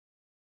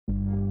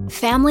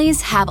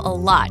Families have a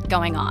lot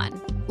going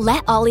on.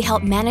 Let Ollie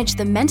help manage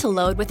the mental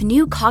load with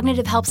new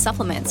cognitive health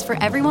supplements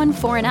for everyone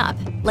 4 and up,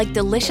 like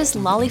delicious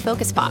Lolly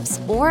Focus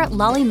Pops or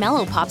Lolly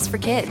Mellow Pops for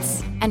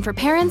kids. And for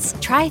parents,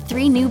 try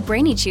 3 new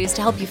Brainy Chews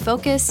to help you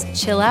focus,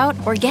 chill out,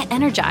 or get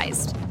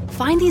energized.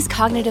 Find these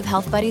cognitive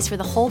health buddies for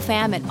the whole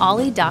fam at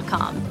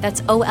ollie.com.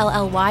 That's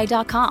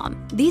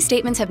OLLY.com. These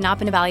statements have not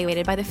been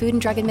evaluated by the Food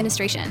and Drug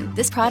Administration.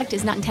 This product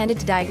is not intended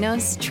to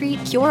diagnose,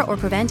 treat, cure, or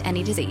prevent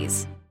any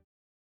disease.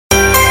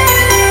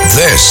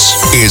 This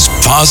is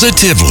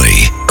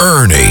Positively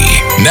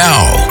Ernie.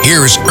 Now,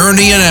 here's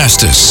Ernie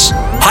Anastas.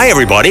 Hi,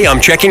 everybody. I'm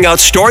checking out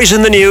stories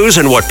in the news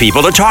and what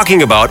people are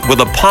talking about with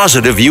a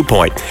positive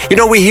viewpoint. You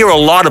know, we hear a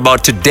lot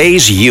about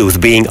today's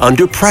youth being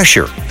under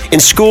pressure. In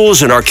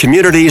schools, in our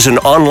communities, and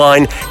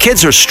online,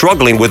 kids are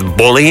struggling with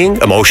bullying,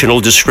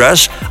 emotional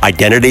distress,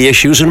 identity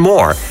issues, and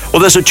more.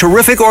 Well, there's a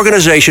terrific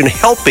organization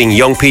helping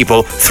young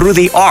people through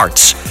the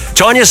arts.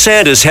 Tonya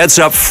Sandis heads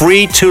up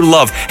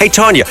FREE2LUV. Hey,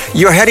 Tonya,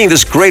 you're heading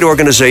this great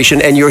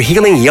organization and you're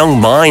healing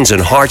young minds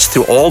and hearts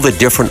through all the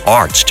different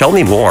arts. Tell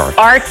me more.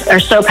 Arts are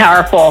so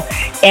powerful,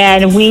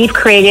 and we've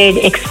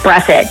created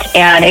Express It.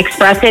 And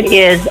Express It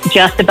is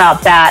just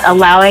about that,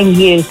 allowing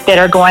youth that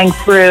are going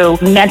through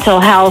mental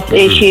health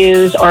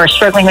issues or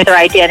struggling with their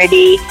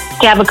identity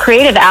to have a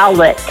creative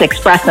outlet to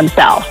express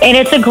themselves. And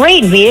it's a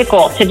great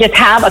vehicle to just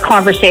have a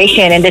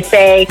conversation and to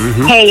say,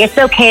 hey, it's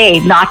okay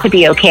not to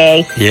be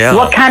okay. Yeah.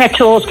 What kind of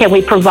tools can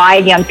we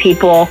provide young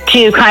people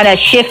to kind of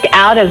shift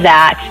out of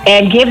that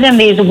and give them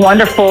these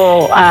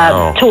wonderful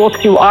tools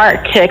through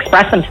art to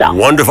express themselves?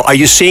 Wonderful. Are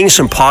you seeing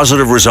some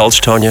positive results,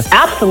 Tonya?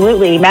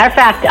 Absolutely. Matter of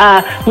fact,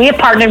 we have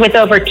partnered with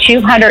over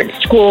 200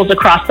 schools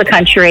across the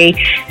country,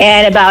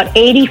 and about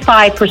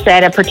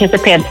 85% of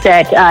participants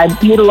that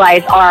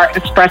utilize our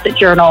Express It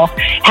journal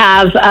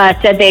have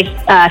said they've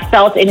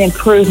felt an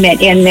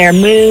improvement in their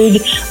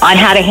mood, on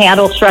how to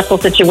handle stressful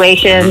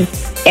situations,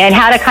 and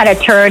how to kind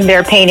of turn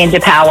their pain into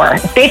power.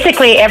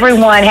 Basically,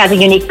 everyone has a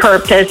unique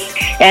purpose,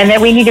 and that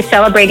we need to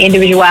celebrate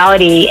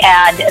individuality,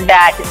 and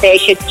that they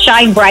should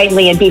shine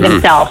brightly and be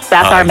themselves.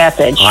 That's our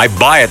message. I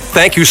buy it.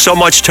 Thank you so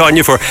much,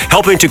 Tonya, for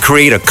helping to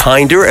create a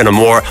kinder and a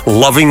more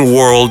loving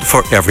world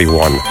for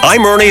everyone.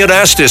 I'm Ernie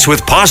Anastas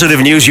with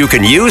positive news you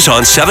can use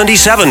on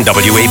 77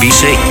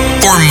 WABC.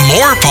 For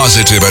more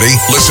positivity,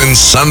 listen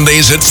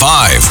Sundays at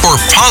 5 for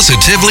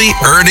Positively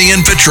Ernie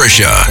and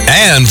Patricia.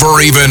 And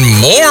for even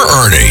more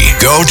Ernie,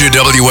 go to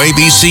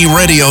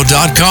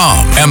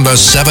WABCRadio.com and the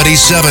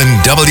 77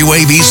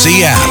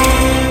 WABC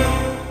app.